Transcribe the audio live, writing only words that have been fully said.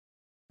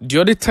The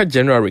Auditor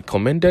General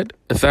recommended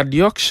that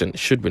the auction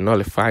should be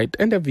nullified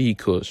and the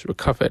vehicles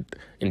recovered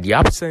in the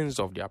absence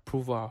of the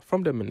approval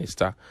from the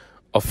Minister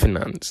of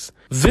Finance.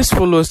 This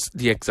follows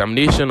the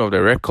examination of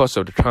the records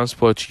of the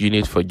Transport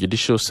Unit for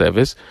Judicial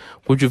Service,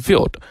 which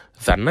revealed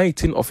that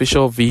 19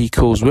 official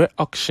vehicles were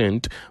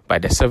auctioned by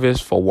the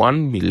service for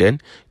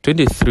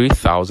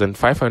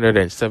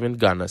 1,023,507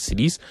 Ghana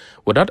cedis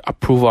without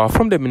approval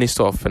from the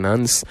Minister of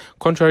Finance,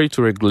 contrary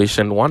to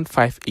Regulation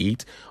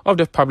 158 of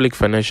the Public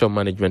Financial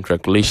Management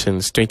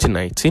Regulations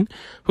 2019,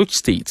 which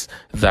states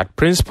that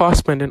Principal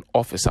Spending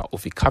Officer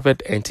of a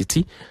covered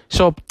entity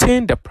shall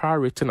obtain the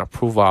prior written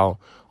approval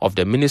of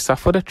the Minister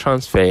for the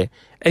transfer,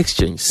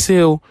 exchange,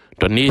 sale,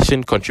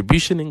 donation,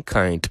 contribution in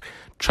kind,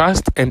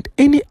 trust, and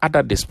any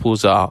other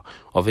disposal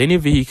of any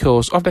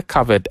vehicles of the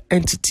covered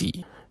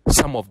entity.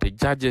 Some of the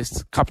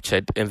judges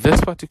captured in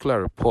this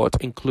particular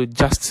report include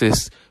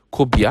Justice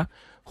Kobia,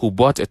 who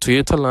bought a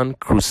Toyota Land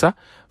Cruiser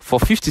for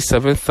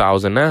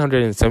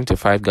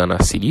 57,975 Ghana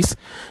cedis,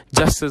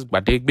 Justice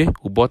Badegbe,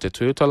 who bought a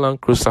Toyota Land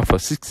Cruiser for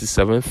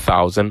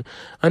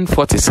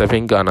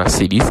 67,047 Ghana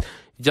cedis,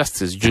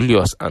 Justice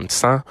Julius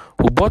Ansa,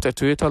 who bought a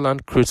Toyota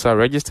Land Cruiser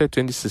registered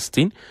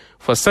 2016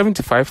 for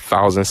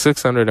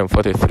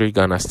 75,643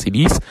 Ghana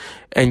cedis,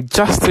 and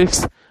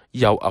Justice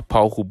Yao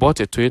Apau, who bought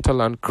a Toyota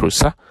Land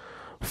Cruiser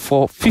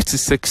for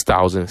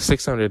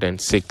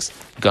 56,606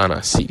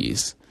 Ghana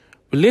cedis.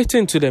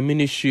 Relating to the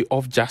Ministry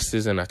of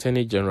Justice and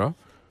Attorney General,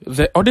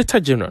 the Auditor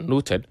General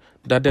noted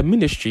that the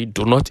ministry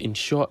do not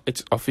insure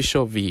its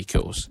official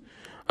vehicles.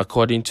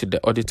 According to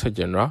the Auditor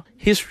General,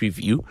 his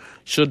review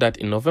showed that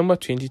in November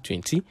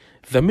 2020,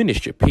 the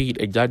ministry paid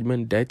a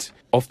judgment debt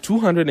of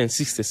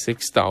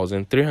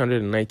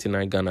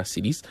 266,399 Ghana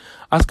cedis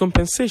as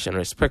compensation in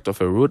respect of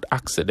a road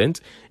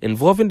accident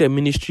involving the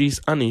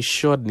ministry's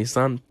uninsured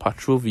Nissan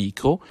patrol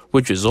vehicle,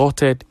 which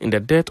resulted in the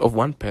death of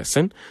one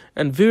person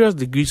and various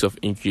degrees of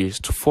injuries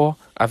to 4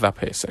 other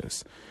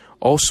persons.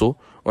 Also,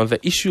 on the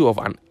issue of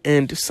an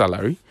earned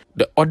salary,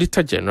 the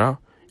Auditor General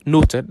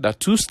noted that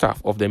 2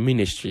 staff of the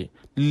ministry,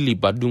 Lili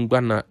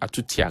Badungbana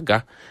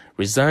Atutiaga,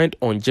 resigned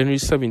on January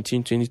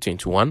 17,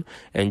 2021,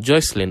 and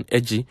Joycelyn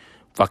Eji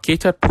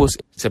vacated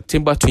post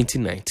September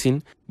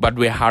 2019, but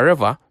were,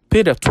 however,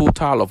 paid a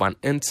total of an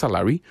earned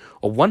salary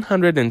of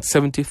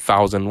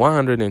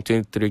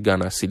 170,123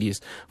 Ghana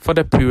cedis for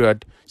the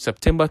period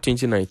September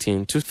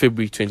 2019 to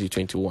February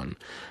 2021.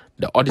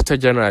 The Auditor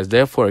General has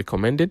therefore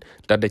recommended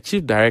that the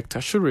Chief Director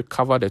should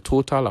recover the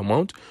total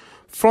amount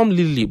from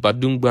Lili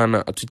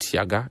Badungbana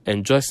Atutiaga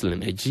and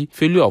Joycelyn Eji,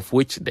 failure of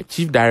which the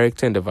Chief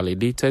Director and the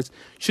validators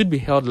should be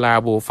held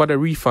liable for the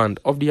refund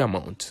of the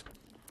amount.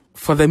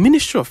 For the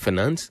Ministry of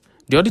Finance,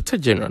 the Auditor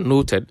General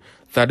noted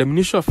that the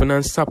Ministry of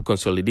Finance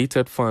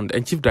Sub-Consolidated Fund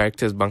and Chief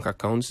Director's bank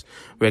accounts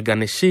were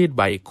garnished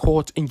by a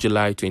court in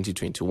July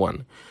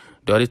 2021.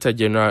 The Auditor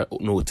General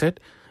noted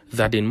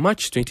that in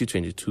March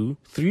 2022,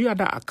 3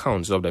 other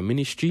accounts of the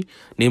ministry,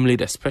 namely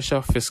the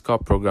Special Fiscal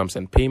Programs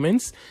and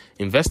Payments,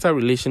 Investor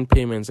Relation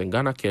Payments, and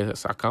Ghana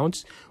Cares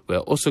accounts, were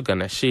also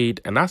garnished,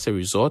 and as a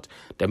result,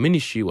 the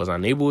ministry was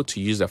unable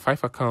to use the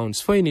 5 accounts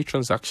for any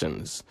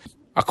transactions.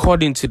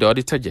 According to the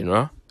Auditor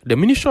General, the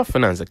Ministry of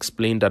Finance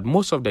explained that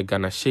most of the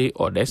garnished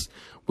orders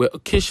were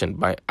occasioned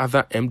by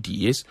other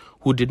MDAs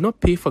who did not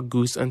pay for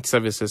goods and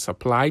services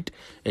supplied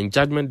and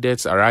judgment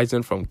debts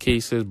arising from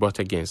cases brought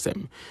against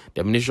them.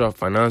 The Ministry of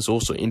Finance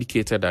also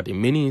indicated that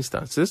in many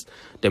instances,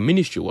 the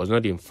ministry was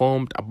not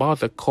informed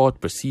about the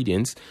court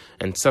proceedings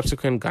and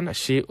subsequent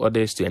garnished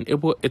orders to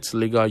enable its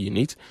legal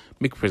unit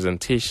make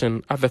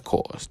presentation at the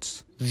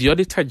courts. The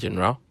Auditor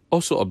General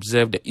also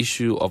observed the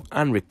issue of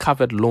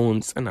unrecovered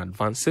loans and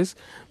advances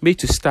made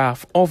to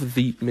staff of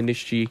the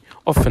Ministry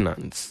of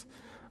Finance.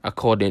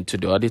 According to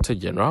the Auditor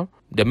General,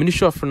 the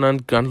Ministry of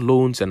Finance grants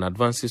loans and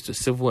advances to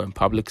civil and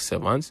public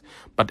servants,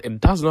 but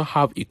it does not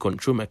have a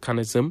control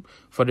mechanism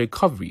for the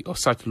recovery of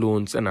such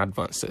loans and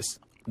advances.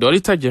 The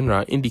Auditor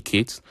General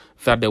indicates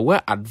that there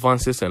were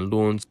advances and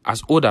loans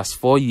as old as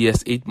 4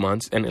 years, 8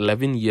 months, and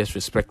 11 years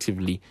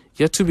respectively,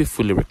 yet to be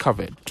fully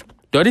recovered.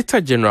 The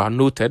Auditor General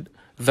noted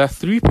that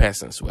 3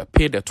 persons were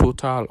paid a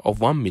total of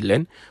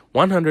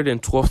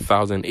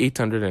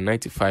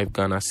 1,112,895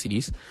 Ghana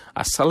cedis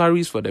as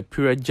salaries for the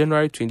period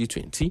January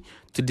 2020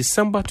 to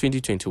December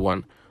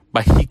 2021,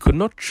 but he could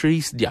not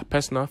trace their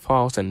personal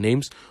files and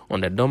names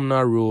on the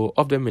nominal roll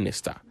of the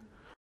minister.